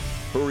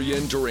Hurry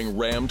in during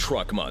Ram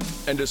Truck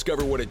Month and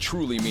discover what it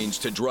truly means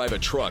to drive a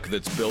truck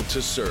that's built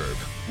to serve.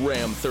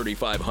 Ram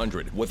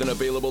 3500 with an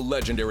available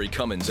legendary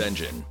Cummins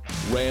engine.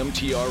 Ram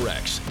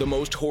TRX, the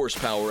most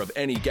horsepower of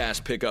any gas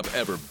pickup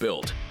ever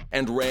built.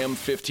 And Ram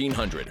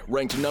 1500,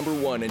 ranked number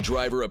 1 in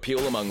driver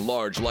appeal among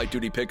large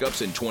light-duty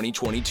pickups in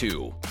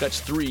 2022.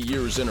 That's 3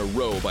 years in a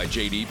row by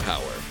J.D.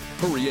 Power.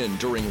 Hurry in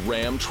during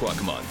Ram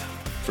Truck Month.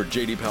 For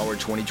J.D. Power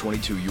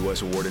 2022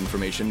 U.S. award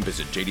information,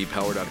 visit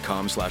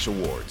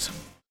jdpower.com/awards.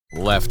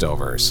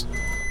 Leftovers,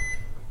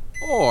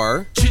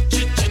 or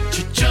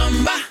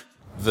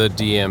the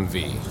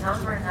DMV,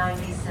 Number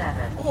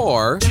 97,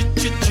 or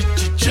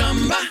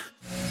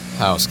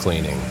house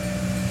cleaning,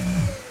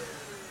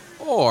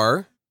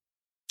 or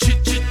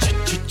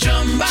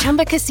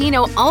Chumba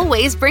Casino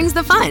always brings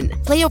the fun.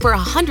 Play over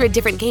 100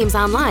 different games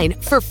online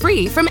for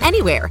free from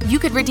anywhere. You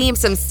could redeem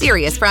some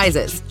serious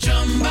prizes.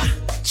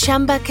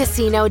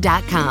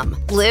 ChumbaCasino.com.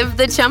 Live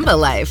the Chumba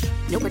life.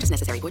 No purchase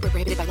necessary. Void where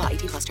prohibited by law.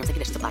 18+ terms and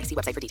conditions apply. See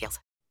website for details.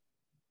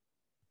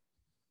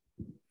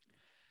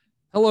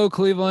 Hello,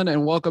 Cleveland,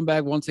 and welcome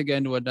back once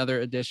again to another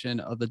edition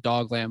of the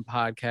DawgLand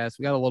podcast.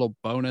 We got a little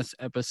bonus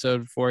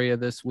episode for you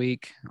this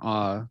week.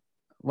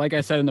 Like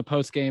I said in the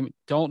post game,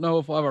 don't know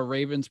if we'll have a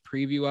Ravens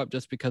preview up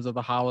just because of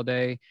the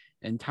holiday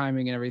and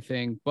timing and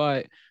everything,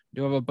 but we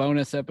do have a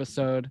bonus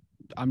episode.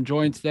 I'm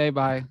joined today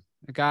by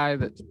a guy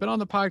that's been on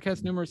the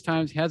podcast numerous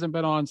times. He hasn't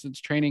been on since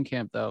training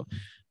camp, though.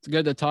 It's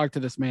good to talk to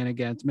this man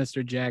again. It's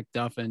Mr. Jack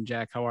Duffin.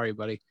 Jack, how are you,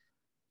 buddy?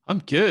 I'm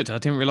good. I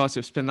didn't realize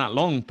it's been that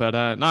long,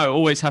 but no,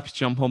 always happy to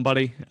jump on,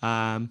 buddy.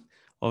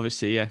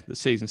 Obviously, yeah, the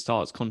season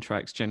starts,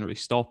 contracts generally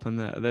stop, and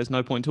there's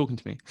no point talking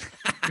to me.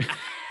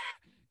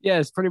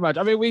 Yes, pretty much.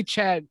 I mean, we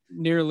chat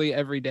nearly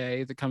every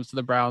day that comes to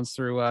the Browns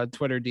through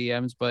Twitter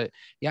DMs, but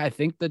yeah, I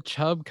think the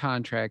Chubb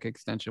contract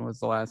extension was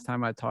the last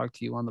time I talked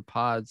to you on the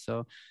pod.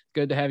 So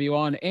good to have you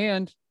on.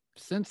 And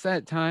since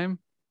that time,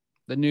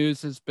 the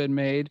news has been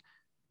made.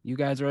 You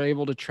guys are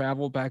able to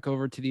travel back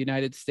over to the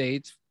United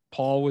States.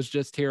 Paul was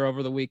just here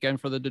over the weekend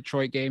for the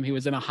Detroit game. He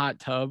was in a hot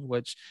tub,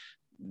 which,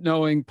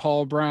 knowing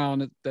Paul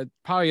Brown, that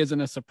probably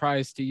isn't a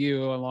surprise to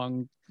you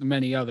along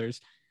many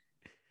others.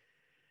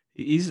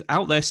 He's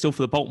out there still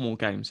for the Baltimore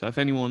game. So if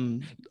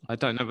anyone, I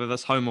don't know whether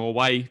that's home or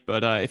away,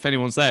 but if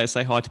anyone's there,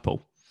 say hi to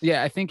Paul.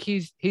 Yeah, I think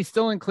he's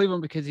still in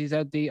Cleveland because he's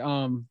at the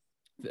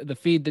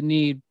Feed the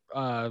Need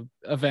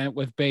event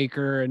with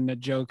Baker and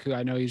Njoku.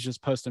 I know he's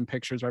just posting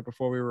pictures right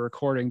before we were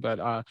recording,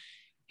 but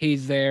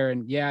he's there.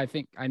 And yeah,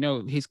 I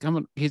know he's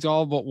coming. He's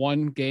all but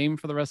one game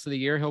for the rest of the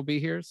year. He'll be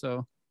here.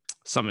 So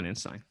something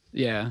insane.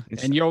 Yeah.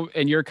 Insane.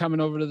 And you're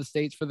coming over to the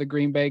States for the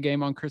Green Bay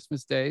game on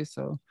Christmas Day.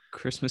 So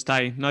Christmas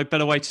Day, no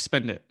better way to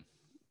spend it.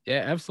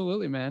 Yeah,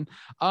 absolutely, man.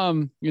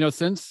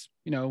 Since,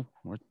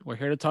 we're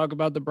here to talk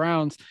about the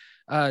Browns,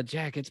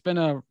 Jack, it's been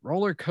a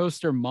roller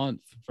coaster month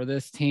for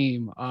this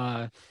team.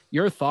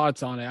 Your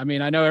thoughts on it? I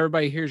mean, I know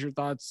everybody hears your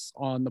thoughts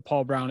on the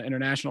Paul Brown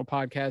International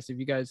podcast. If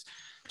you guys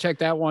check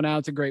that one out,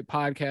 it's a great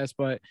podcast,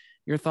 but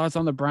your thoughts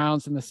on the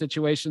Browns and the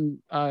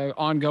situation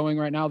ongoing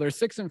right now. They're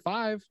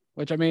 6-5,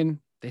 which, I mean,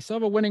 they still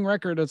have a winning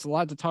record. It's a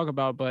lot to talk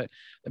about, but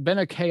it's been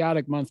a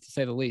chaotic month to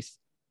say the least.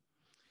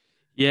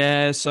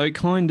 Yeah, so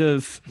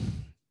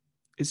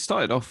it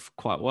started off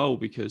quite well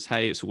because,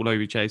 hey, it's all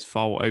OBJ's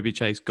fault.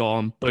 OBJ's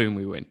gone. Boom,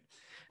 we win.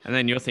 And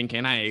then you're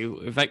thinking, hey,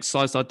 we've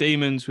exercised our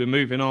demons. We're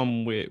moving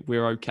on.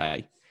 We're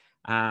okay.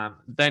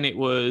 Then it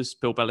was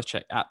Bill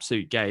Belichick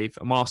absolutely gave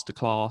a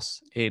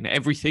masterclass in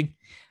everything.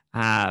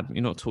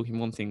 You're not talking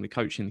one thing, the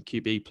coaching,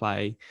 the QB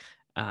play,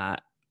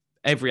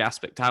 every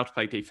aspect, how to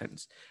play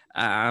defense.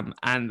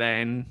 And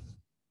then,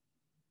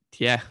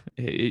 yeah,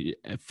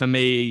 for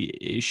me,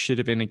 it should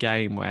have been a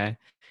game where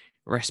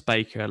rest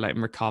Baker, let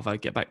him recover,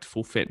 get back to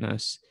full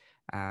fitness.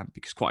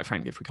 Because quite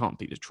frankly, if we can't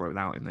beat Detroit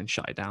without him, then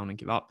shut it down and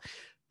give up.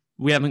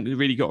 We haven't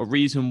really got a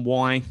reason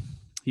why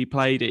he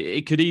played.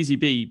 It could easily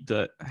be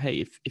that,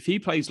 hey, if he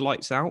plays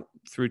lights out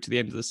through to the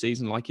end of the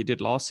season like he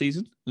did last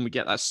season, and we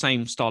get that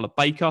same style of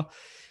Baker,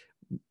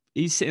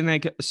 he's sitting there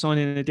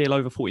signing a deal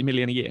over $40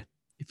 million a year.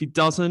 If he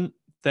doesn't,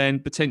 then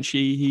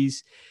potentially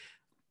he's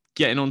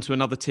getting onto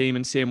another team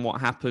and seeing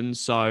what happens.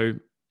 So,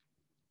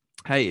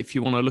 hey, if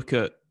you want to look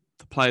at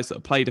the players that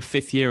have played a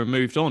fifth year and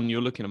moved on,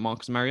 you're looking at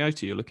Marcus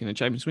Mariota, you're looking at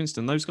Jameis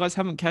Winston. Those guys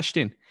haven't cashed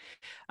in.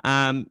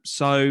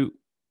 So,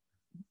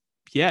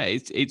 yeah,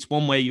 it's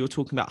one where you're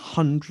talking about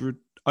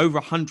over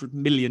 $100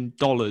 million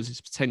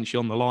is potentially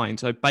on the line.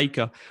 So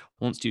Baker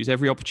wants to use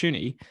every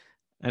opportunity.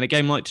 And a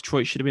game like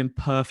Detroit should have been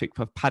perfect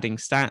for padding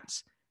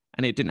stats,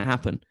 and it didn't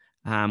happen.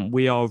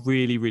 We are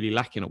really, really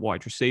lacking at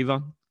wide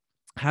receiver.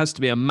 Has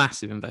to be a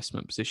massive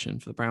investment position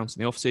for the Browns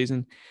in the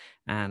offseason.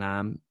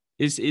 And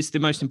it's the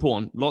most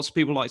important. Lots of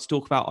people like to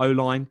talk about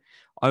O-line.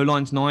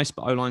 O-line's nice,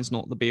 but O-line's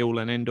not the be-all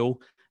and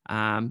end-all.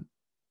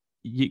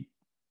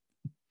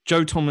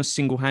 Joe Thomas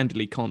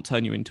single-handedly can't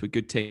turn you into a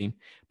good team,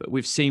 but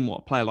we've seen what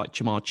a player like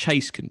Jamar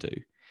Chase can do.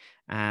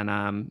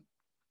 And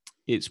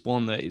it's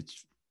one that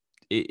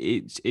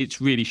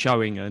it's really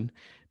showing. And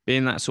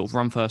being that sort of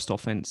run-first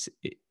offense,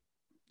 it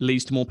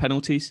leads to more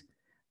penalties.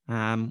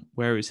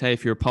 Whereas, hey,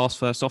 if you're a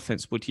pass-first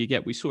offense, what do you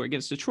get? We saw it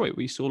against Detroit.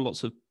 We saw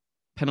lots of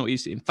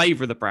penalties in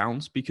favor of the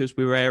Browns because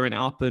we were airing it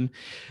up and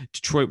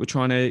Detroit were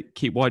trying to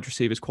keep wide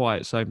receivers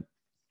quiet. So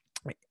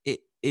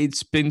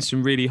it's been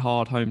some really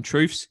hard home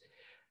truths.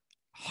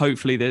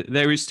 Hopefully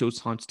there is still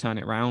time to turn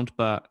it around,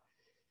 but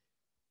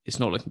it's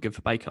not looking good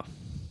for Baker.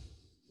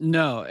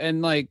 No.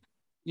 And like,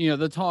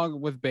 the talk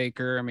with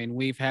Baker, I mean,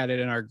 we've had it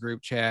in our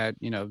group chat,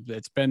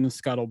 it's been the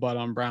scuttlebutt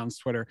on Brown's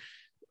Twitter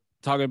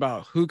talking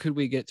about who could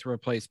we get to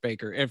replace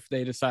Baker if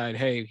they decide,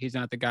 hey, he's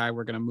not the guy,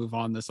 we're going to move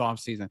on this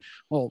offseason.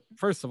 Well,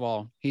 first of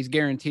all, he's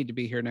guaranteed to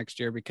be here next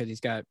year because he's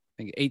got, I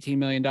think, $18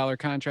 million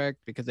contract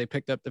because they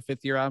picked up the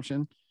 5th-year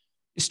option.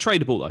 It's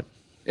tradable, though.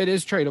 It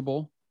is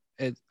tradable.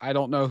 I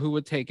don't know who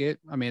would take it.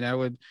 I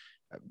mean,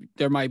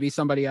 there might be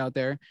somebody out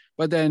there,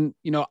 but then,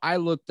 I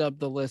looked up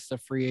the list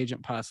of free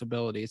agent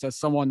possibilities as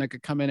someone that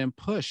could come in and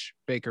push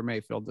Baker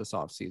Mayfield this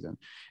offseason.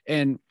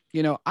 And,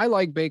 I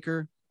like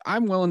Baker.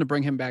 I'm willing to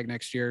bring him back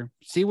next year,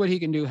 see what he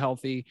can do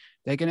healthy.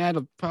 They can add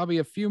probably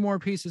a few more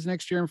pieces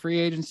next year in free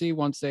agency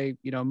once they,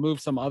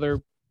 move some other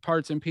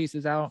parts and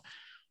pieces out.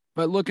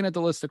 But looking at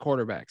the list of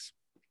quarterbacks,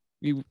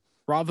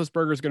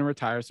 Roethlisberger is going to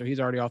retire, so he's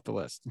already off the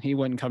list. He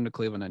wouldn't come to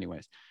Cleveland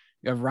anyways.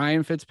 You have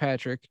Ryan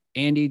Fitzpatrick,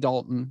 Andy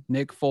Dalton,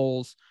 Nick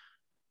Foles,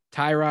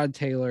 Tyrod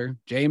Taylor,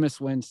 Jameis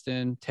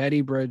Winston,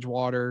 Teddy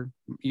Bridgewater.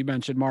 You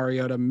mentioned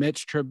Mariota,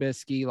 Mitch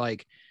Trubisky.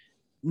 Like,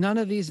 none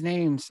of these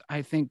names,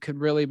 I think, could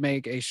really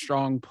make a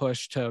strong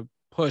push to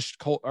push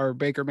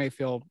Baker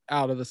Mayfield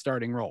out of the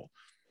starting role.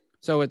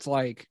 So it's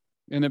like,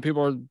 and then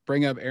people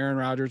bring up Aaron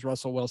Rodgers,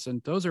 Russell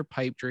Wilson. Those are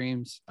pipe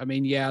dreams. I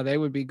mean, yeah, they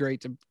would be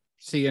great to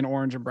see in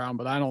orange and brown,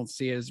 but I don't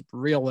see as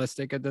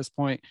realistic at this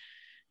point.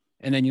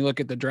 And then you look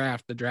at the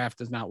draft. The draft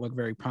does not look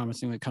very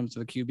promising when it comes to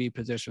the QB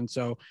position.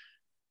 So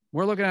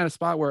we're looking at a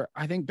spot where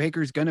I think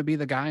Baker's going to be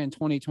the guy in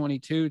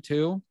 2022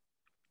 too.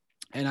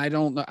 And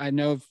I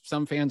know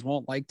some fans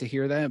won't like to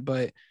hear that,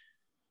 but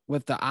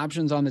with the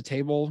options on the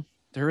table,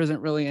 there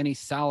isn't really any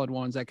solid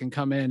ones that can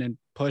come in and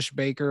push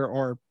Baker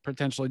or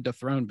potentially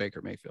dethrone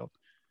Baker Mayfield.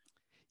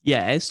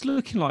 Yeah, it's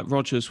looking like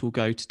Rodgers will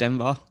go to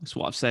Denver. That's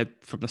what I've said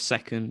from the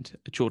second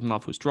Jordan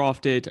Love was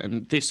drafted.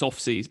 And this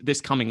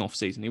coming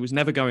offseason, he was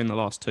never going the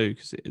last 2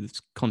 because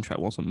his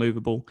contract wasn't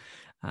movable,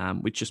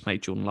 which just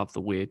made Jordan Love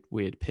the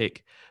weird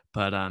pick.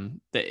 But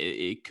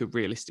it could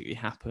realistically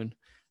happen.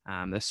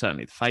 They're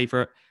certainly the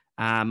favorite.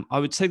 I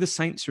would say the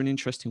Saints are an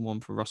interesting one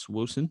for Russell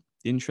Wilson.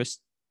 The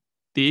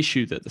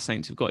issue that the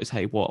Saints have got is,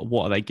 hey,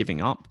 what are they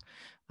giving up?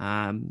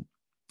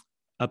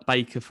 A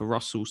Baker for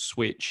Russell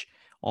switch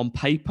on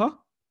paper,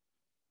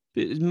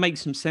 it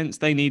makes some sense.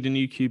 They need a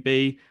new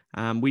QB.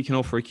 We can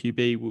offer a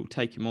QB. We'll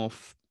take him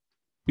off.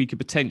 We could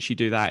potentially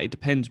do that. It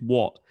depends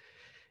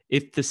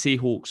if the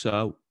Seahawks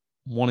are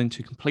wanting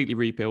to completely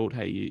rebuild,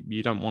 hey,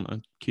 you don't want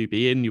a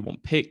QB in, you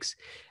want picks.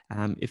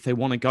 If they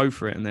want to go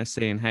for it and they're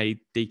saying, hey,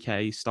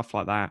 DK, stuff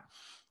like that,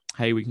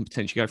 hey, we can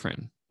potentially go for it.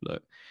 And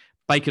look,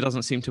 Baker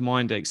doesn't seem to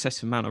mind an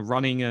excessive amount of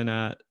running,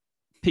 and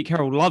Pete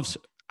Carroll loves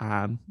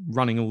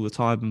running all the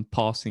time and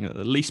passing at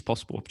the least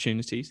possible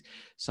opportunities.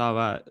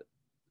 So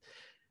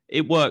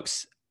it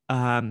works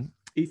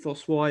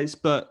ethos-wise.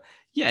 But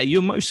yeah,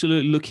 you're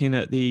mostly looking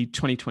at the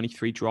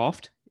 2023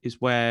 draft is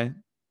where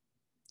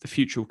the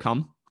future will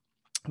come.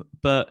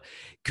 But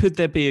could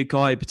there be a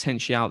guy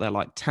potentially out there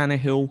like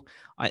Tannehill?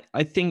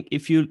 I think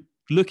if you're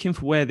looking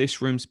for where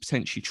this room's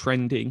potentially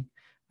trending,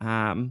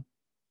 3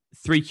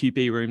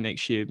 QB room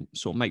next year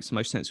sort of makes the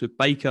most sense with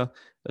Baker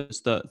as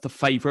the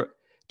favorite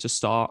to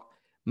start.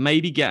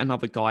 Maybe get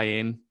another guy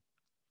in,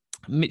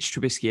 Mitch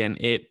Trubisky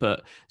ain't it,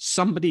 but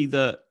somebody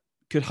that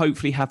could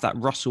hopefully have that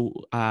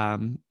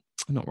Ryan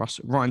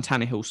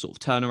Tannehill sort of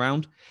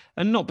turnaround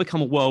and not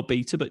become a world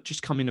beater, but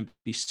just come in and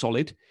be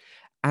solid.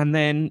 And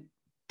then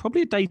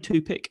probably a day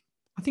 2 pick.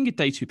 I think a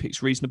day 2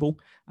 pick's reasonable.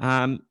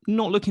 Not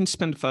looking to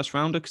spend a first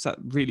rounder because that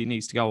really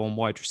needs to go on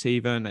wide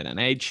receiver and then an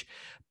edge.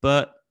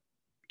 But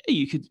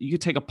you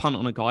could take a punt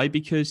on a guy,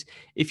 because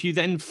if you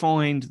then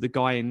find the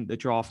guy in the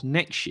draft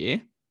next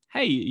year,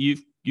 hey,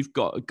 you've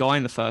got a guy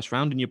in the first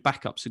round and your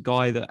backup's a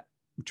guy that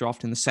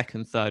draft in the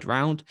second, third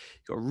round.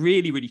 You've got a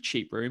really, really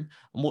cheap room.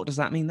 And what does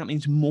that mean? That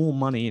means more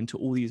money into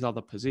all these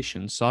other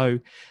positions. So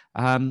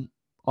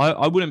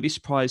I wouldn't be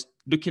surprised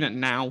looking at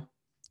now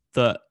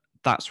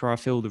that's where I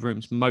feel the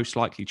room's most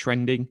likely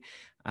trending.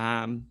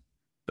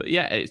 But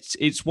yeah,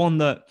 it's one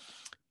that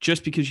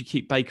just because you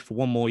keep Baker for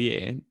one more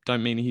year,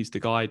 don't mean he's the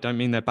guy, don't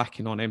mean they're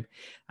backing on him.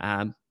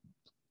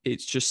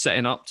 It's just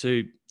setting up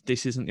to,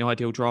 this isn't the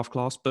ideal draft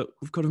class, but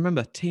we've got to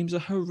remember, teams are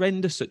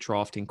horrendous at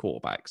drafting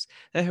quarterbacks.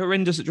 They're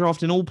horrendous at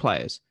drafting all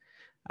players.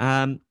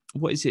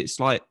 What is it? It's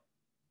like,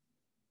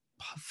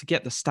 I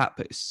forget the stat,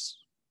 but it's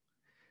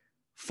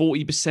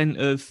 40%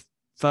 of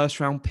first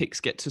round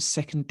picks get to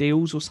second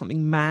deals or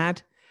something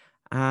mad.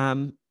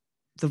 The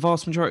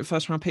vast majority of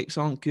first round picks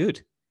aren't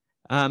good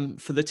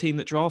for the team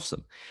that drafts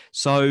them.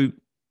 So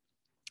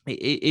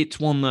it's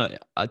one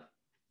that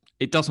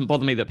it doesn't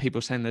bother me that people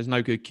are saying there's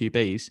no good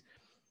QBs.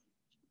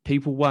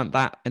 people weren't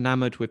that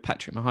enamored with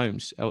Patrick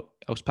Mahomes,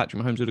 else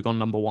Patrick Mahomes would have gone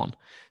number one.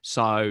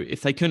 So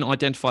if they couldn't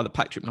identify that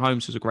Patrick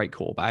Mahomes was a great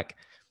quarterback,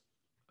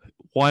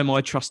 why am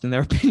I trusting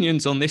their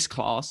opinions on this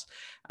class?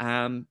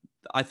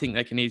 I think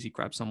they can easily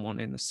grab someone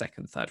in the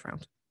second, third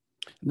round.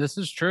 This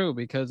is true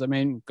because, I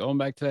mean, going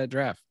back to that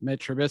draft,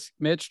 Mitch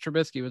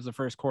Trubisky was the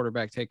first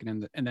quarterback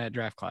taken in that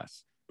draft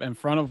class, in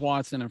front of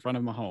Watson, in front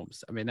of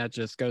Mahomes. I mean, that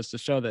just goes to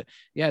show that,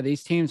 yeah,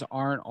 these teams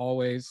aren't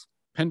always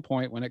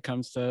pinpoint when it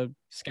comes to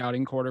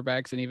scouting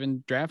quarterbacks and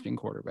even drafting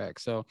quarterbacks.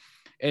 So,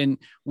 and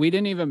we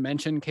didn't even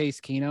mention Case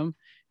Keenum.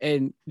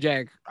 And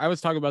Jack, I was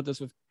talking about this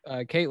with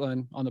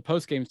Caitlin on the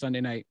post-game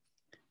Sunday night.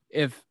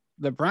 If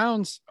the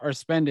Browns are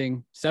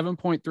spending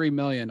 $7.3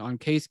 million on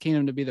Case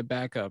Keenum to be the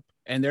backup,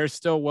 and they're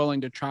still willing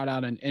to trot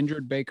out an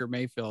injured Baker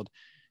Mayfield,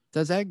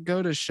 does that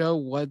go to show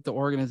what the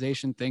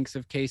organization thinks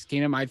of Case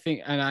Keenum? I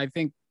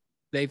think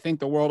they think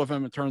the world of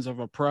him in terms of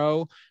a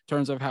pro, in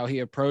terms of how he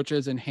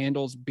approaches and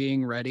handles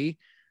being ready.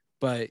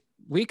 But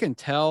we can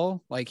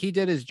tell, like, he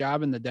did his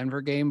job in the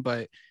Denver game,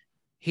 but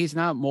he's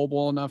not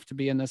mobile enough to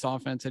be in this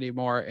offense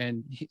anymore.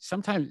 And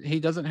sometimes he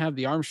doesn't have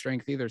the arm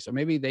strength either. So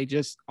maybe they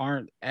just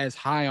aren't as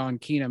high on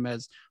Keenum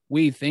as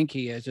we think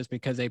he is, just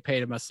because they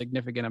paid him a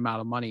significant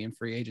amount of money in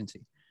free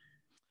agency.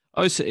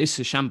 Oh, it's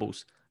a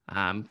shambles,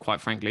 quite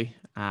frankly.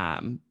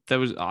 I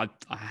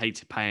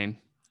hated paying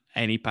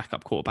any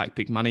backup quarterback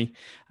big money.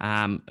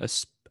 And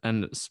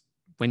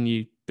when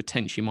you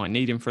potentially might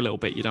need him for a little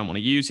bit, you don't want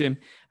to use him.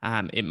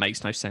 It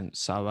makes no sense.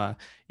 So,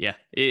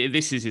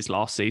 this is his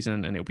last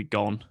season and he'll be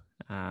gone.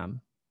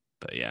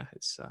 But yeah,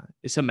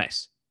 it's a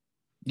mess.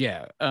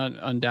 Yeah,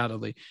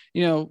 undoubtedly.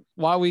 You know,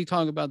 while we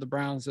talk about the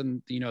Browns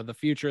and, you know, the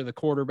future of the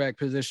quarterback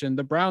position,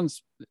 the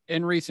Browns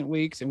in recent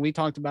weeks, and we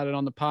talked about it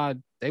on the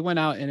pod, they went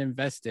out and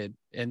invested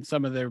in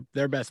some of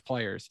their best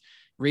players,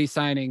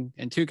 re-signing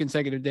in 2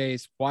 consecutive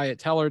days, Wyatt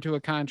Teller to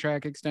a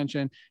contract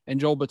extension and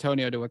Joel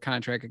Bitonio to a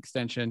contract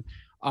extension.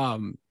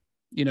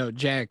 You know,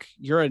 Jack,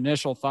 your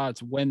initial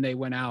thoughts when they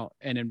went out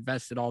and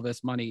invested all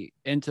this money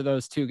into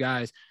those 2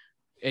 guys,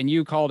 and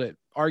you called it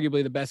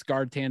arguably the best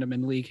guard tandem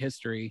in league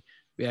history.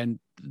 And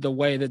the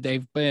way that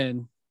they've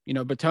been, you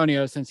know,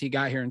 Bitonio since he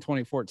got here in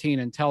 2014,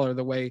 and Teller,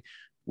 the way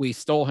we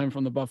stole him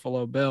from the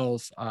Buffalo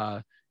Bills,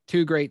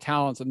 2 great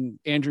talents, and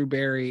Andrew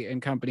Berry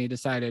and company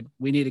decided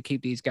we need to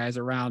keep these guys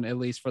around at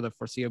least for the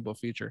foreseeable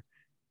future.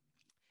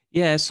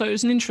 Yeah, so it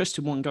was an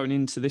interesting one going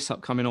into this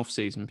upcoming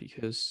offseason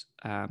because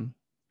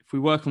if we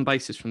work on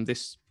basis from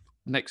this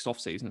next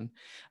offseason,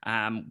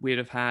 we'd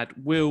have had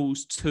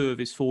Wills 2 of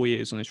his 4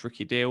 years on his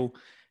rookie deal.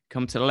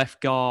 Come to the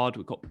left guard,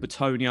 we've got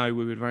Bitonio,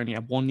 we would have only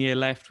had 1 year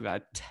left. We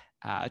had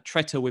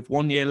Tretter with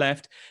 1 year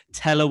left.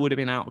 Teller would have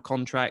been out of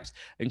contract,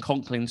 and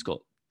Conklin's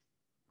got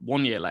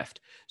 1 year left.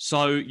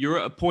 So you're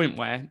at a point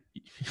where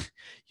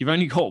you've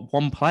only got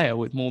one player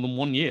with more than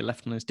 1 year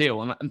left on his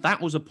deal. And that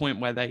was a point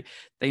where they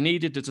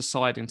needed to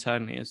decide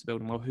internally as a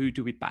building, well, who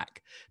do we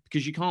back?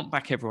 Because you can't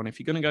back everyone. If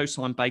you're going to go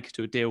sign Baker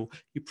to a deal,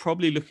 you're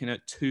probably looking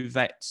at 2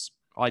 vets,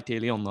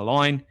 ideally on the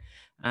line.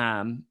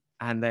 And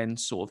then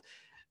sort of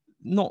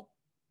not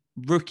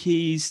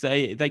rookies.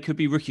 They could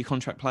be rookie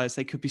contract players.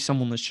 They could be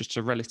someone that's just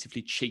a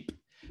relatively cheap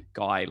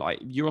guy. Like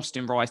your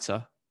Austin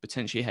Reiter,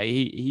 potentially,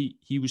 hey,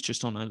 he was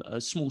just on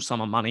a small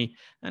sum of money,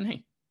 and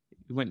hey,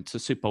 he went to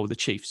Super Bowl with the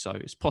Chiefs, so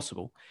it's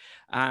possible.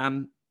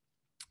 And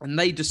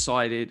they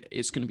decided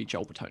it's going to be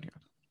Joel Bitonio.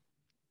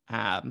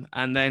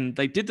 And then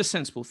they did the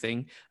sensible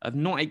thing of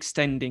not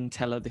extending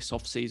Teller this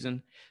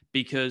offseason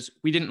because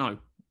we didn't know.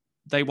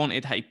 They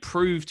wanted, hey,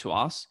 prove to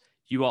us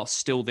you are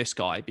still this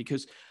guy,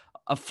 because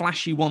a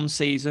flashy one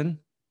season,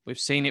 we've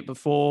seen it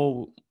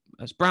before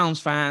as Browns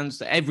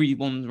fans,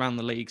 everyone around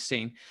the league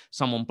seen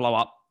someone blow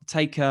up.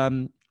 Take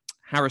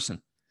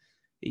Harrison.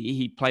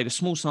 He played a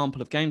small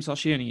sample of games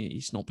last year and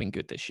he's not been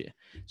good this year.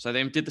 So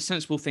they did the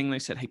sensible thing. They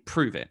said, hey,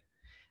 prove it.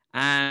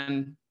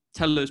 And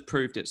Teller's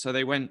proved it. So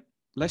they went,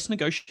 let's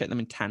negotiate them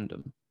in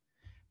tandem,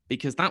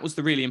 because that was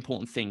the really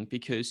important thing.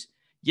 Because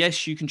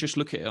yes, you can just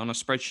look at it on a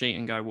spreadsheet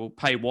and go, we'll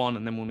pay one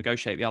and then we'll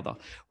negotiate the other.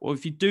 Well,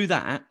 if you do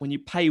that, when you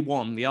pay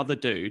one, the other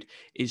dude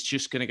is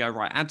just going to go,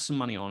 right, add some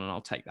money on and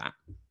I'll take that.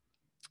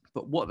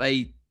 But what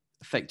they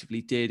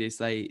effectively did is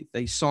they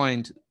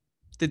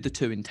did the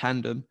 2 in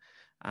tandem.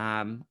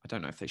 I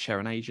don't know if they share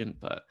an agent,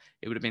 but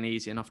it would have been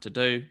easy enough to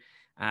do.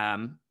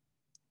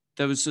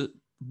 There was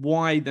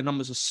why the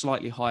numbers are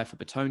slightly higher for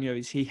Bitonio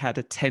is he had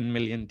a $10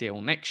 million deal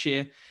next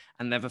year,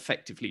 and they've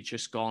effectively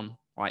just gone,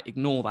 right,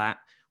 ignore that.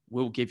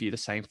 We'll give you the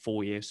same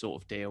 4-year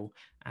sort of deal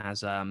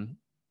as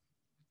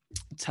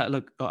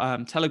Teller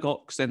got,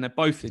 because then they're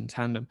both in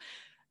tandem.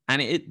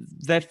 And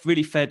they're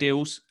really fair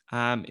deals.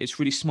 It's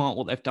really smart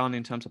what they've done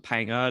in terms of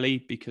paying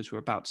early, because we're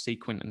about to see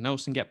Quentin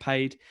Nelson get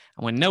paid.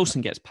 And when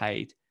Nelson gets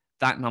paid,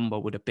 that number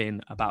would have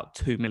been about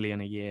 $2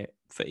 million a year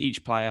for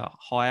each player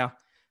higher,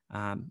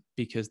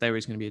 because there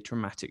is going to be a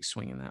dramatic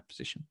swing in that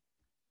position.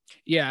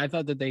 Yeah, I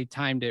thought that they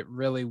timed it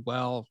really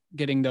well,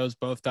 getting those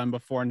both done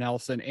before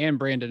Nelson and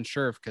Brandon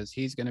Scherf, because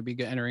he's going to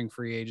be entering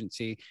free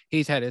agency.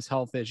 He's had his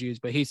health issues,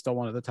 but he's still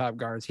one of the top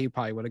guards. He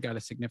probably would have got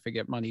a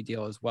significant money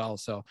deal as well.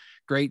 So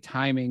great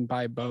timing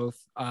by both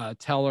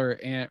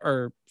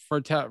Teller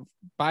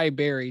by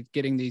Barry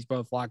getting these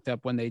both locked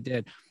up when they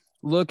did.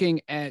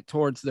 Looking at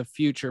towards the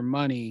future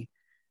money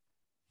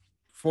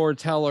for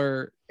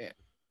Teller,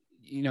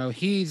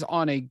 he's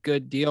on a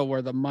good deal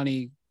where the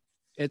money,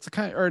 it's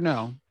kind of, or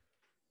no.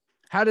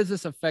 How does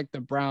this affect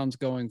the Browns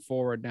going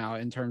forward now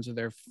in terms of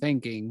their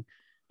thinking,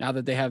 now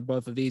that they have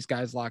both of these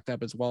guys locked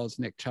up as well as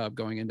Nick Chubb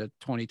going into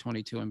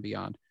 2022 and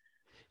beyond?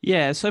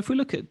 Yeah, so if we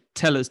look at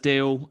Teller's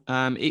deal,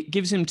 it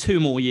gives him 2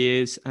 more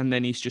years, and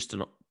then he's just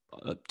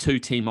 2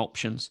 team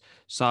options.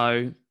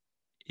 So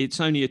it's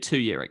only a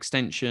 2-year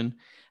extension,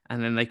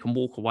 and then they can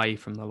walk away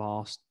from the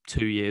last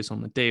 2 years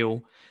on the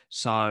deal.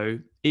 So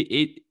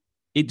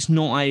it's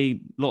not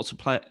lots of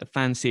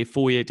fans see a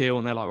 4-year deal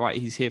and they're like, right,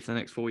 he's here for the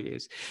next 4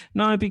 years.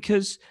 No,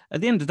 because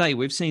at the end of the day,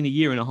 we've seen 1.5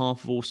 years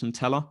of awesome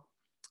Teller.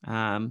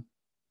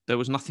 There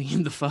was nothing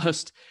in the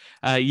first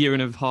 1.5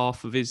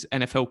 years of his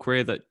NFL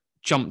career that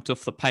jumped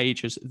off the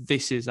page as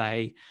this is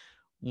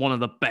one of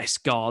the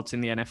best guards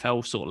in the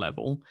NFL sort of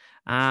level.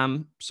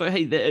 So,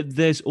 hey,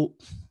 there's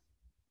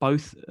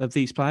both of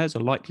these players are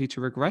likely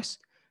to regress,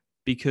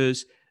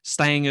 because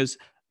staying as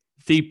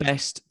the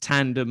best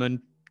tandem and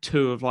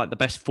 2 of like the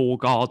best 4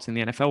 guards in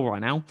the NFL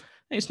right now,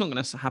 it's not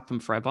going to happen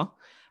forever.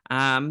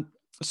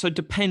 So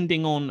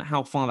depending on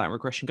how far that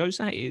regression goes,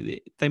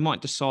 they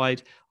might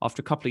decide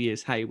after a couple of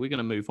years, hey, we're going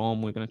to move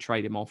on. We're going to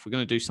trade him off. We're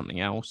going to do something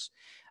else.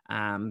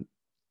 They're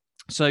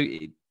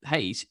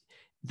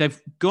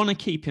going to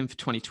keep him for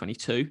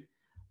 2022.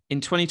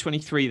 In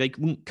 2023, they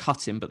wouldn't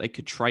cut him, but they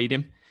could trade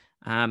him.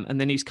 And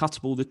then he's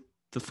cuttable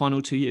the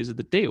final 2 years of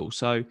the deal.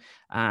 So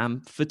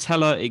for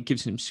Teller, it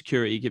gives him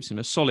security, gives him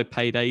a solid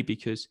payday,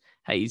 because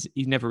hey,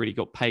 he's never really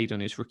got paid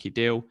on his rookie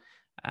deal.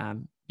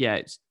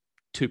 It's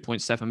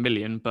 2.7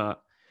 million,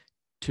 but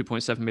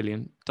 2.7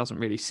 million doesn't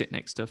really sit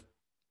next to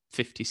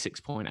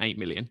 56.8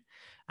 million.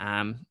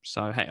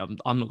 So hey,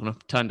 I'm not going to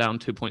turn down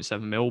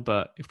 2.7 mil,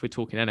 but if we're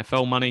talking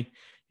NFL money,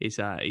 he's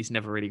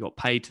never really got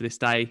paid to this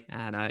day,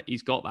 and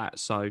he's got that.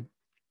 So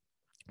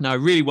no,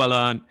 really well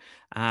earned.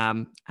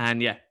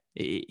 And yeah,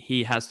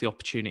 he has the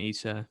opportunity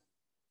to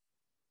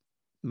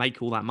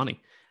make all that money.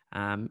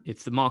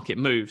 If the market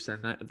moves,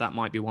 then that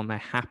might be one they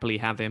happily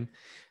have him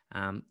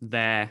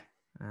there.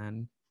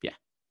 And yeah.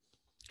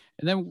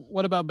 And then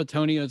what about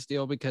Bitonio's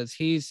deal? Because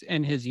he's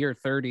in his year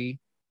 30.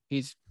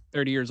 He's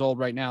 30 years old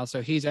right now.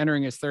 So he's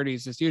entering his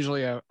 30s. It's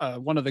usually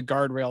one of the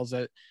guardrails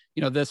that,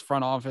 this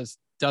front office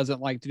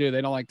doesn't like to do.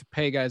 They don't like to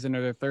pay guys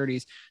into their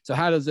 30s. So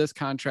how does this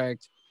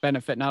contract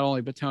benefit not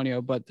only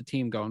Bitonio, but the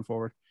team going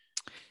forward?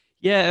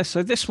 Yeah,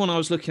 so this one I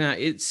was looking at,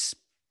 it's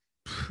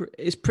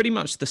pretty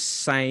much the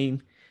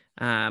same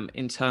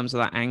in terms of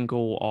that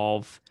angle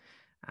of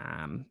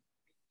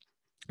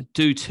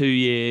do 2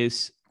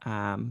 years.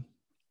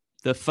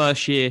 The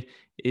first year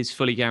is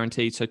fully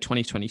guaranteed, so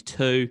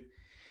 2022.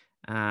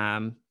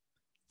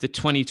 The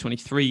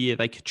 2023 year,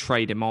 they could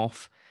trade him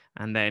off,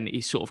 and then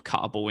he's sort of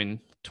cuttable in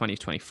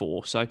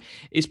 2024. So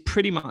it's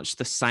pretty much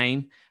the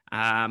same.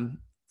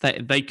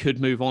 They could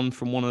move on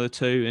from one of the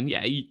 2. And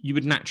yeah, you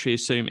would naturally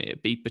assume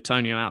it'd be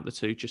Bitonio out the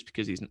 2 just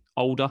because he's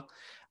older.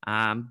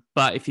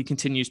 But if he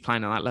continues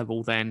playing at that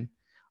level, then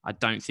I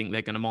don't think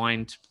they're going to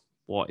mind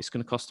what it's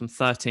going to cost them.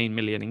 13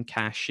 million in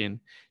cash in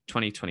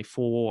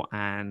 2024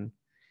 and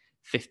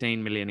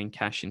 15 million in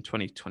cash in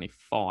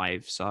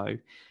 2025. So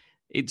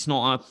it's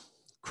not a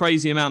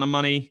crazy amount of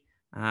money,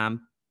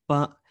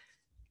 but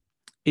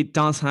it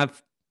does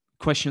have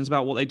questions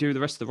about what they do with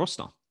the rest of the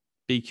roster,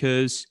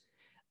 because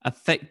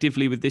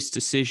effectively with this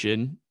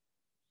decision,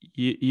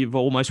 you've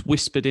almost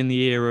whispered in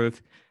the ear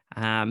of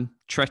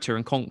Tretter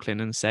and Conklin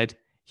and said,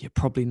 you're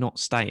probably not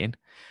staying.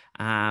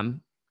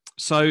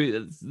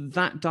 So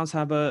that does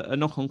have a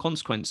knock-on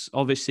consequence.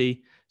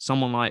 Obviously,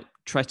 someone like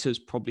Tretter's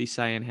probably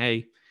saying,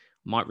 hey,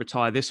 I might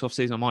retire this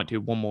offseason, I might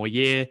do 1 more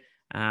year,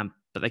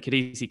 but they could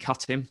easily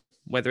cut him,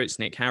 whether it's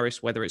Nick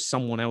Harris, whether it's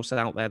someone else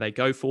out there they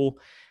go for.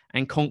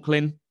 And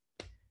Conklin,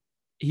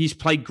 he's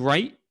played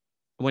great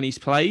when he's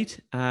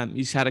played.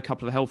 He's had a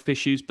couple of health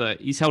issues, but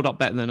he's held up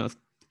better than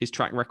his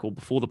track record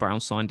before the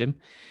Browns signed him.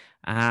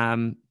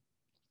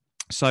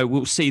 So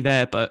we'll see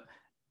there, but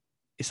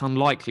it's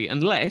unlikely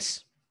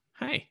unless,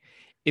 hey,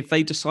 if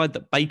they decide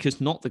that Baker's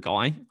not the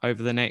guy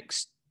over the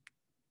next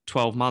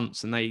 12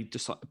 months and they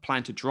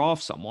plan to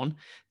draft someone,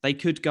 they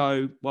could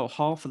go, well,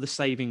 half of the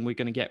saving we're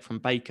going to get from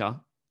Baker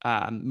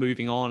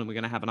moving on, and we're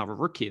going to have another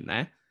rookie in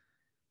there.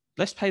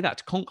 Let's pay that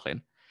to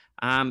Conklin.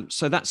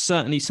 So that's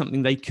certainly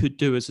something they could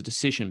do as a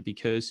decision,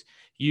 because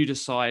you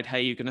decide,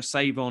 hey, you're going to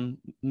save on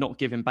not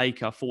giving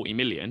Baker 40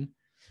 million.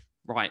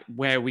 Right,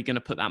 where are we going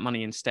to put that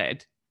money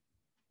instead?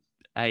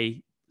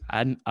 A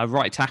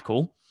right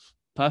tackle.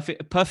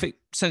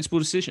 Perfect, sensible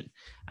decision.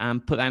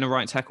 Put that in a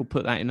right tackle,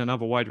 put that in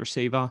another wide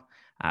receiver.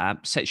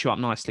 Sets you up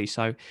nicely.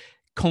 So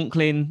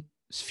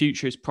Conklin's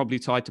future is probably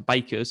tied to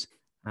Baker's.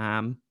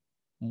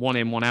 one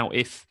in, one out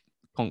if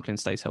Conklin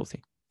stays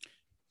healthy.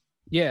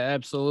 Yeah,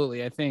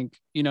 absolutely. I think,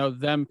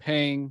 them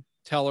paying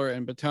Teller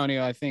and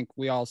Bitonio, I think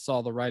we all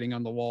saw the writing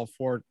on the wall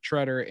for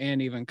Treader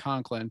and even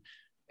Conklin.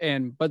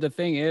 But the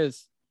thing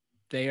is,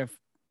 they have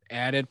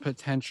added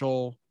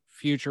potential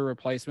future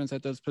replacements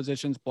at those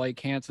positions. Blake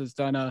Hance has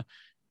done a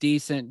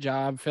decent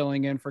job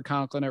filling in for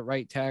Conklin at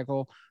right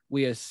tackle.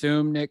 We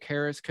assume Nick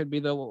Harris could be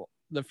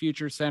the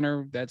future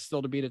center. That's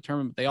still to be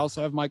determined. But they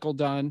also have Michael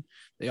Dunn.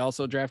 They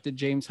also drafted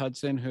James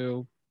Hudson,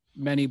 who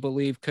many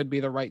believe could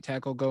be the right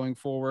tackle going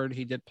forward.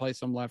 He did play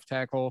some left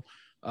tackle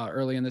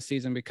early in the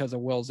season because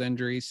of Will's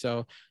injury.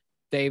 So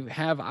they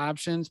have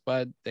options,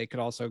 but they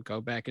could also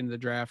go back into the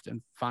draft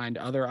and find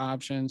other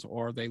options,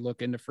 or they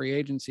look into free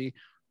agency.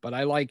 But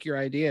I like your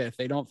idea. If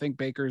they don't think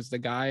Baker's the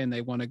guy and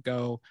they want to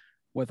go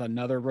with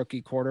another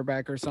rookie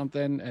quarterback or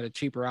something at a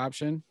cheaper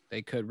option,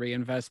 they could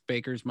reinvest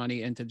Baker's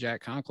money into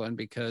Jack Conklin,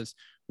 because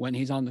when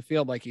he's on the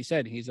field, like you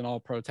said, he's an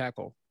all-pro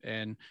tackle,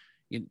 and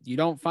you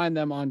don't find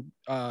them on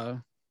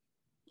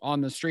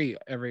the street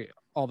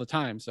all the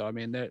time. So, I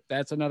mean,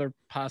 that's another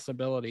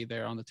possibility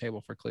there on the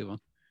table for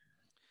Cleveland.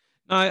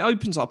 No, it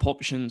opens up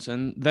options,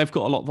 and they've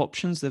got a lot of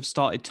options. They've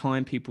started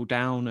tying people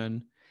down,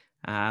 and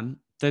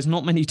there's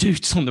not many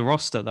dudes on the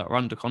roster that are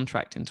under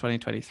contract in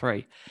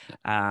 2023,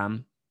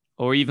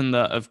 or even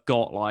that have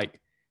got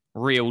like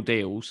real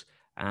deals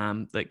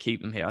that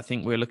keep them here. I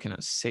think we're looking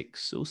at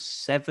 6 or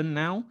 7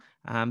 now,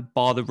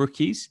 bar the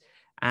rookies,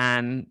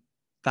 and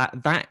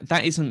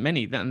that isn't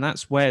many. And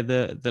that's where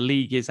the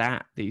league is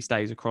at these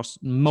days across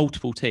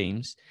multiple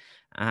teams.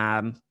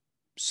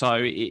 So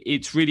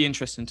it's really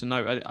interesting to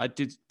know. I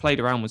did played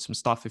around with some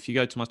stuff. If you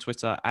go to my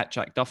Twitter at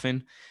Jack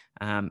Duffin,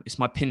 it's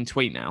my pinned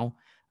tweet now.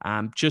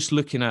 Just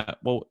looking at,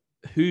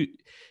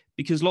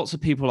 because lots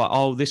of people are like,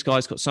 oh, this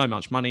guy's got so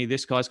much money.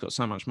 This guy's got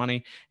so much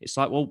money. It's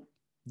like, well,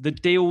 the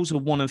deals are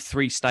one of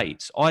 3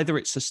 states. Either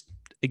it's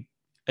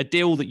a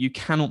deal that you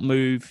cannot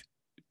move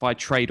by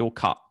trade or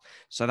cut.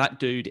 So that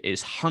dude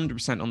is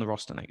 100% on the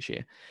roster next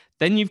year.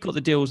 Then you've got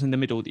the deals in the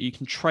middle that you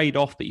can trade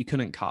off, but you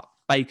couldn't cut.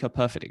 Baker,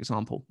 perfect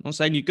example. I'm not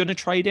saying you're going to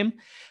trade him,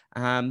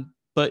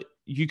 but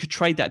you could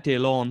trade that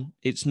deal on.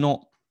 It's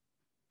not,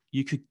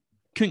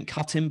 couldn't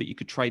cut him, but you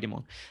could trade him on.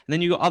 And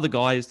then you've got other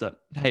guys that,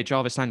 hey,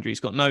 Jarvis Landry's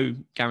got no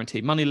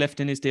guaranteed money left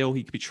in his deal.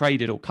 He could be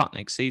traded or cut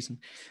next season,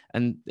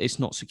 and it's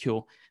not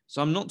secure.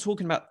 So I'm not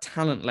talking about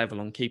talent level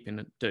on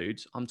keeping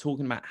dudes. I'm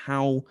talking about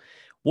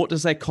what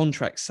does their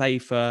contract say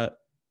for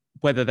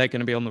whether they're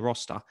going to be on the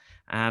roster.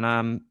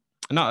 And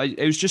no,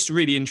 it was just a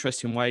really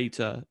interesting way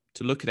to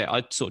look at it.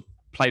 I sort of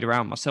played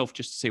around myself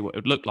just to see what it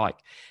would look like.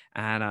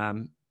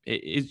 And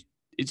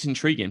it's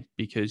intriguing,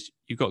 because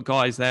you've got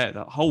guys there,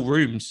 that whole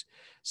rooms,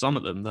 some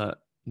of them that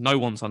no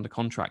one's under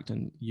contract,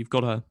 and you've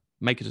got to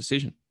make a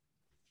decision.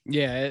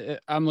 Yeah,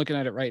 I'm looking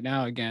at it right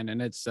now again,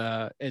 and it's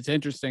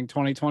interesting.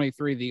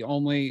 2023, the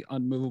only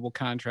unmovable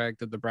contract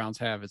that the Browns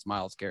have is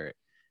Myles Garrett.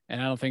 And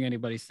I don't think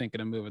anybody's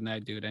thinking of moving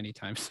that dude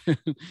anytime soon,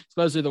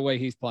 especially the way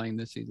he's playing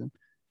this season.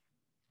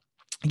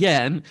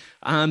 Yeah,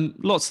 and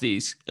lots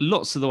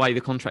of the way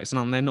the contracts are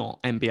done, they're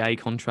not NBA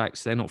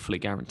contracts. They're not fully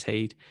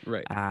guaranteed.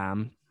 Right.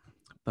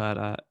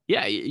 But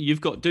yeah,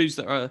 you've got dudes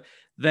that are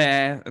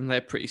there and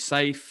they're pretty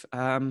safe.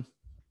 But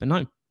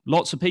no,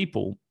 lots of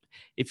people,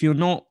 if you're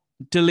not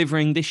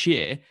delivering this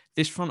year,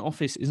 this front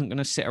office isn't going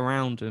to sit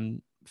around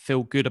and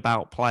feel good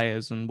about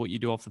players and what you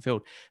do off the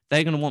field.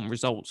 They're going to want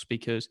results,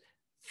 because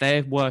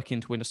they're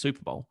working to win a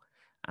Super Bowl.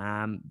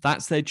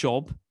 That's their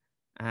job,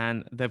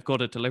 and they've got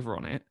to deliver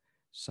on it.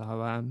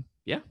 So,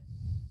 yeah.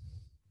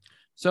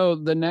 So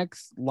the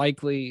next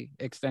likely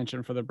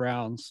extension for the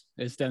Browns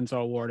is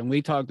Denzel Ward. And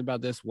we talked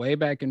about this way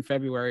back in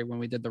February when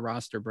we did the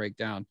roster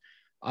breakdown.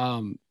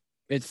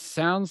 It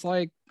sounds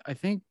like, I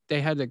think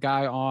they had the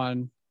guy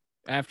on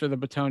after the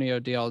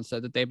Bitonio deal and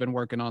said that they've been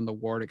working on the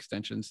Ward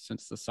extensions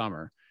since the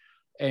summer.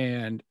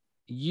 And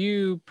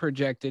you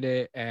projected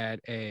it at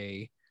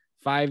a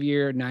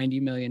 5-year,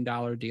 $90 million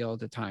deal at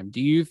the time.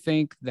 Do you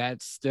think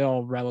that's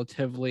still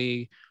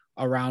relatively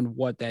around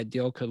what that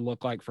deal could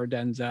look like for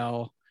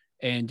Denzel?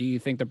 And do you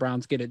think the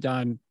Browns get it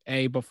done,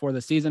 A, before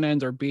the season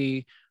ends, or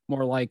B,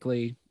 more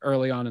likely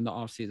early on in the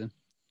offseason?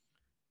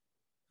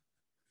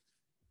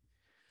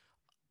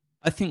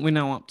 I think we're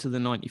now up to the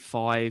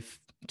 95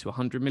 to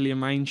 100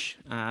 million range.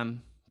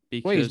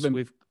 Because don't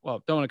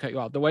want to cut you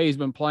off. The way he's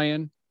been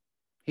playing,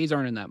 he's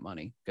earning that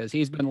money, because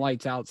he's been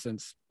lights out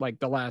since like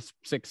the last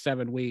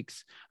 6-7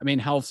 weeks. I mean,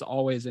 health's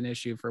always an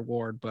issue for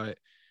Ward, but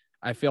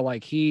I feel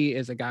like he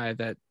is a guy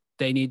that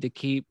they need to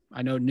keep.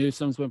 I know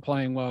Newsom's been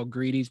playing well.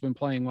 Greedy's been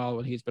playing well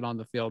when he's been on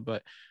the field,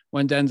 but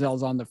when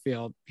Denzel's on the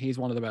field, he's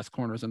one of the best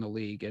corners in the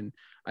league. And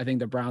I think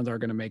the Browns are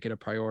going to make it a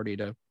priority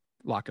to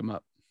lock him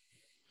up.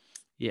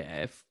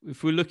 Yeah.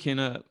 If we're looking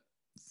at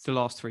the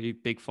last 3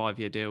 big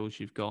 5-year deals,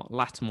 you've got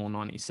Lattimore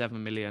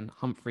 97 million,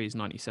 Humphreys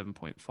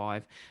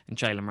 97.5, and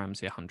Jalen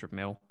Ramsey 100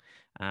 mil.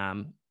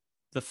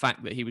 The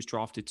fact that he was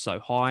drafted so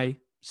high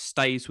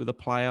stays with a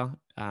player.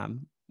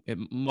 It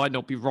might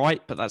not be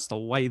right, but that's the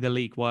way the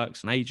league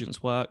works and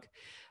agents work,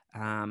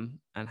 and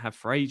have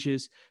for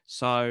ages.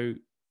 So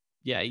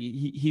yeah,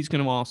 he's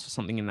going to ask for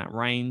something in that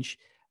range.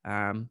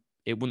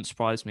 It wouldn't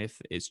surprise me if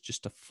it's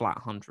just a flat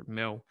 100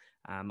 mil.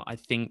 I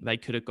think they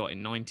could have got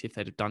in 90 if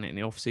they'd have done it in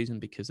the offseason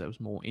because there was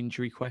more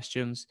injury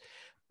questions.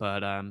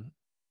 But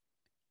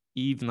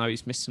even though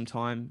he's missed some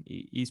time,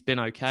 he's been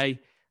okay.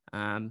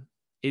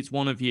 It's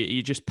one of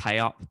you just pay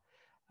up.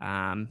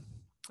 And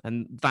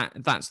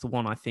that's the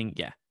one I think,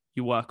 yeah,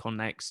 you work on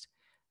next.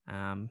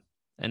 And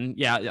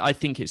yeah, I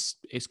think it's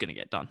going to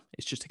get done.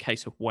 It's just a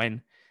case of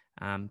when.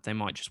 They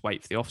might just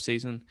wait for the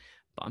offseason.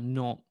 But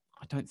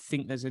I don't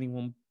think there's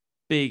anyone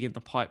big in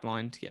the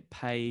pipeline to get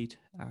paid.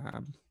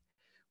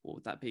 What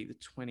would that be? The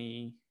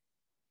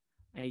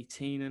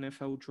 2018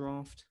 NFL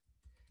draft?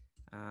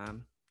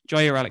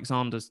 Jair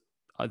Alexander's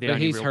the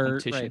only he's real hurt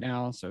competition right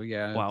now, so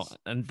yeah. Well,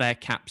 and their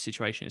cap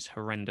situation is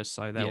horrendous,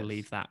 so they'll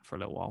leave that for a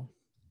little while.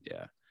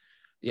 Yeah.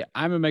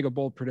 I'm gonna make a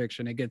bold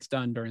prediction. It gets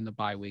done during the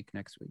bye week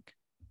next week.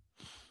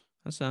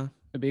 It'd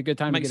be a good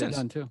time to get it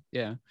done too.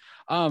 Yeah.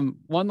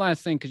 One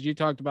last thing, because you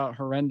talked about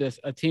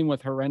a team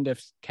with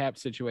horrendous cap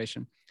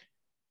situation.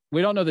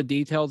 We don't know the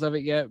details of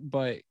it yet,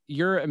 but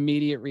your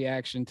immediate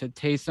reaction to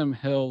Taysom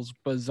Hill's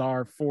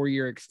bizarre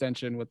 4-year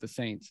extension with the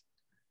Saints.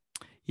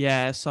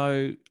 Yeah,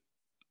 so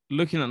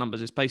looking at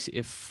numbers, it's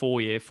basically a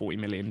 4-year, $40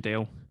 million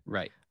deal.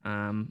 Right.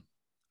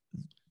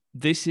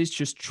 This is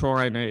just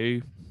trying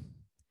to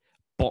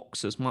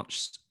box as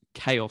much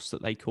chaos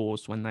that they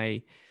caused when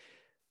they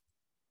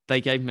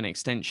gave him an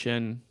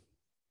extension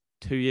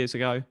 2 years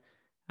ago,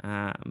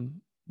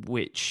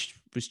 which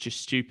was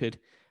just stupid.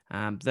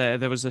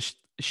 There was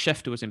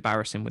Schefter was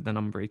embarrassing with the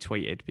number he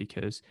tweeted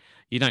because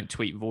you don't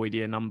tweet void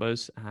year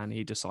numbers, and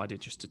he decided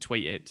just to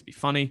tweet it to be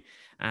funny,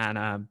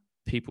 and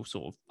people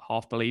sort of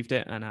half believed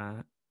it,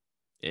 and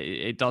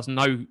it does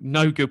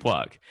no good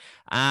work.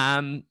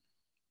 But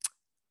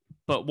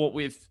what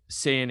we've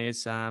seen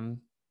is I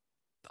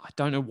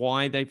don't know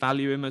why they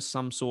value him as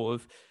some sort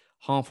of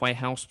halfway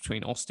house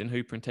between Austin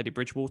Hooper and Teddy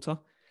Bridgewater.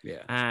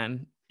 Yeah,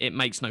 and it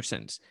makes no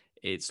sense.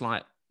 It's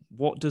like,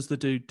 what does the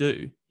dude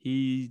do?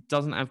 He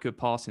doesn't have good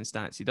passing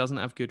stats. He doesn't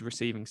have good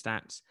receiving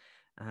stats.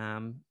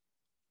 I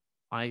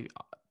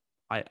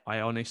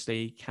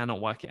honestly cannot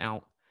work it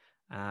out.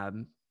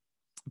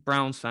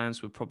 Browns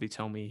fans would probably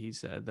tell me he's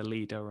the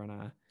leader,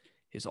 and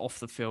his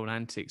off-the-field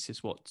antics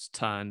is what's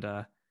turned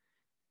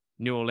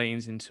New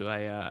Orleans into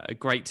a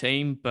great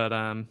team. But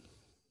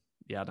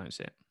yeah, I don't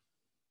see it.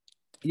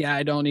 Yeah,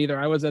 I don't either.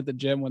 I was at the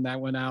gym when that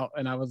went out,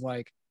 and I was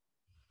like,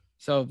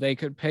 so they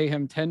could pay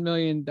him $10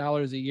 million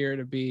a year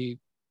to be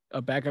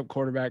a backup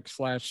quarterback /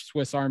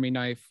 Swiss Army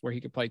knife where he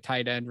could play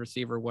tight end,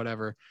 receiver,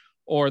 whatever,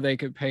 or they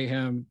could pay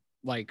him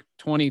like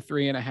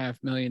 $23.5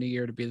 million a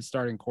year to be the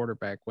starting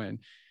quarterback when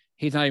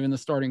he's not even the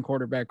starting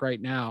quarterback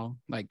right now.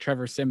 Like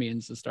Trevor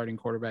Siemian's the starting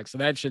quarterback. So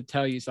that should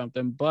tell you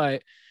something,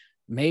 but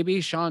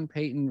maybe Sean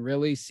Payton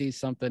really sees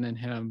something in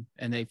him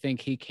and they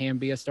think he can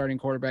be a starting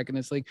quarterback in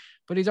this league,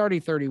 but he's already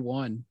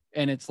 31.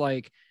 And it's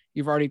like,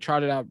 you've already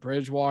trotted out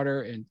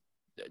Bridgewater and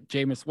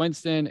Jameis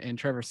Winston and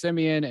Trevor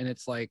Siemian, and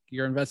it's like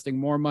you're investing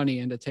more money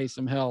into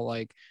Taysom Hill.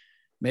 Like,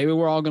 maybe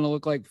we're all going to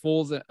look like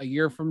fools a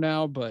year from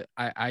now, but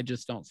I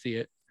just don't see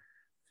it.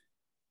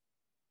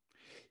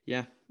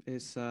 Yeah,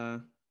 it's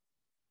there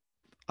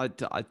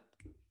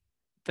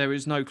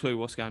is no clue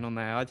what's going on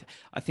there.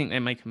 I think they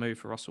make a move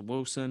for Russell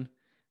Wilson,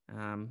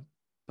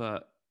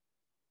 but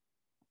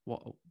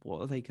what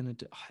are they going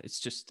to do?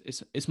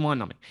 It's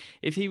mind-numbing.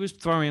 If he was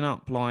throwing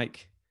up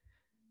like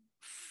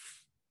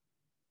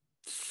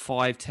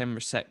 5-10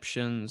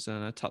 receptions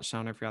and a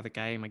touchdown every other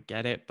game, I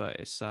get it, but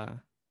it's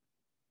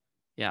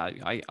yeah,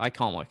 I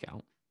can't work it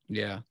out.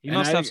 Yeah, he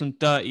must have some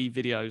dirty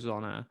videos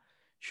on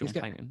Sean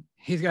Payton.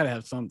 He's got to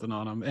have something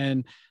on him.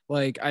 And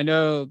like, I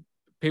know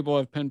people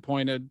have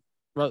pinpointed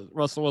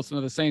Russell Wilson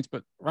to the Saints,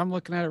 but I'm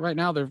looking at it right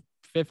now, they're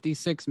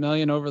 $56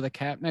 million over the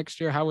cap next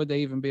year. How would they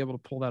even be able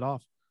to pull that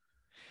off?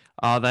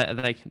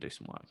 They can do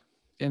some work.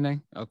 Can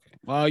they? Okay.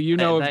 Well, you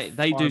know,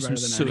 they do some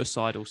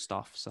suicidal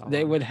stuff. So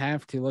they would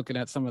have to, looking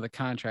at some of the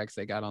contracts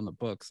they got on the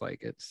books.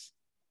 Like it's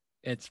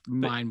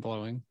mind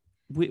blowing.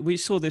 We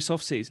saw this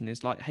offseason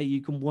is like, hey,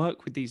 you can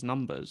work with these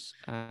numbers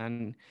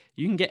and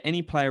you can get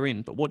any player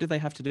in, but what did they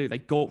have to do? They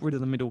got rid of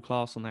the middle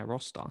class on their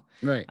roster.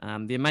 Right.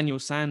 The Emmanuel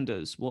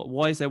Sanders,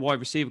 why is their wide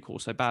receiver core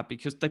so bad?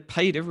 Because they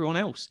paid everyone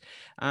else.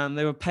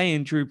 They were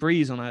paying Drew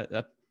Brees on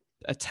a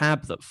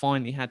tab that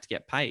finally had to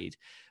get paid.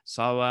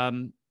 So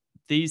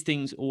these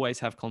things always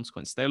have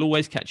consequences. They'll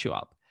always catch you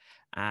up.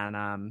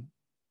 And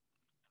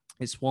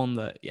it's one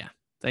that, yeah,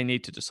 they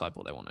need to decide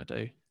what they want to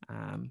do.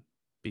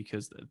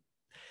 Because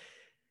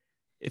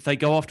if they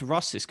go after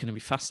Russ, it's going to be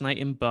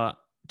fascinating. But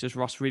does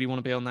Russ really want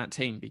to be on that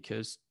team?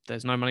 Because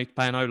there's no money to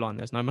pay an O-line.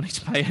 There's no money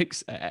to pay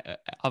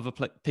other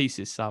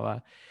pieces.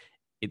 So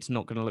it's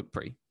not going to look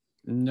pretty.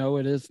 No,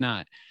 it is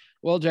not.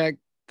 Well, Jack,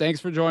 thanks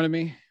for joining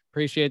me.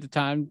 Appreciate the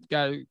time.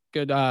 Got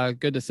good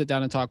to sit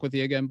down and talk with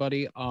you again,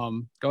 buddy.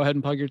 Go ahead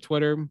and plug your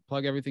Twitter,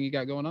 plug everything you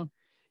got going on.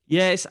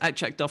 Yeah, it's at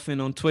Jack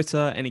Duffin on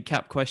Twitter. Any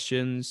cap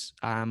questions,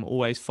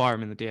 always fire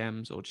them in the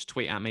DMs or just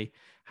tweet at me.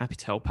 Happy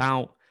to help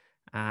out.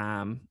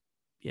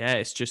 yeah,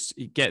 it's just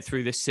you get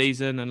through this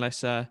season and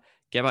let's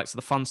get back to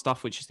the fun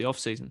stuff, which is the off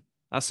season.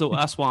 That's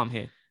why I'm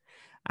here.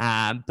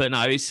 But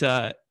no,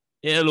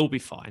 it'll all be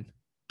fine.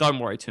 Don't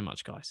worry too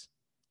much, guys.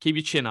 Keep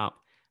your chin up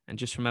and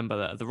just remember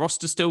that the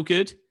roster's still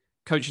good,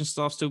 coaching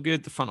staff's still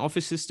good, the front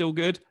office is still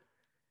good.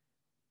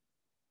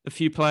 A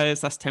few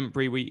players, that's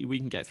temporary. We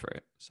can get through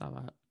it.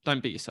 So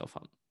don't beat yourself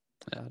up.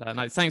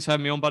 No, thanks for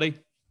having me on, buddy.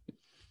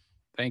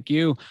 Thank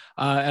you.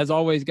 As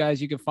always,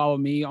 guys, you can follow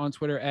me on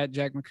Twitter at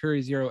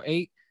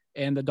JackMcCurry08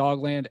 and the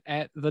DawgLand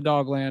at the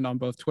DawgLand on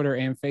both Twitter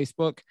and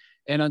Facebook.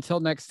 And until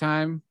next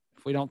time,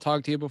 if we don't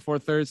talk to you before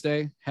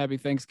Thursday, happy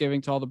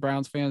Thanksgiving to all the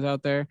Browns fans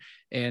out there.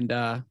 And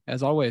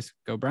as always,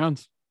 go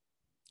Browns.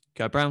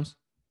 Go Browns.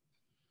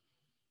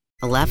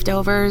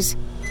 Leftovers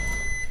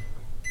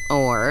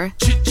or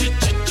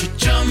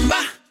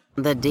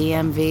the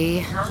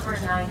DMV Number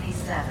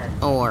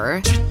 97.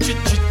 or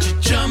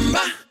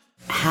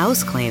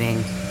house cleaning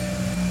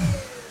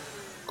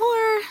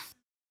or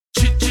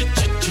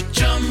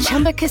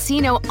Chumba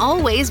Casino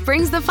always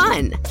brings the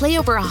fun. Play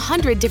over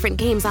 100 different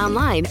games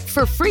online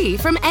for free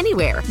from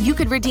anywhere. You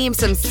could redeem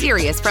some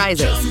serious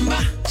prizes.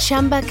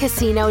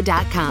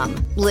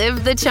 ChumbaCasino.com.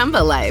 Live the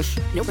Chumba life.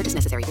 No purchase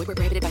necessary. Void where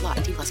prohibited by law.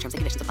 18+ terms and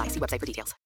conditions apply. See website for details.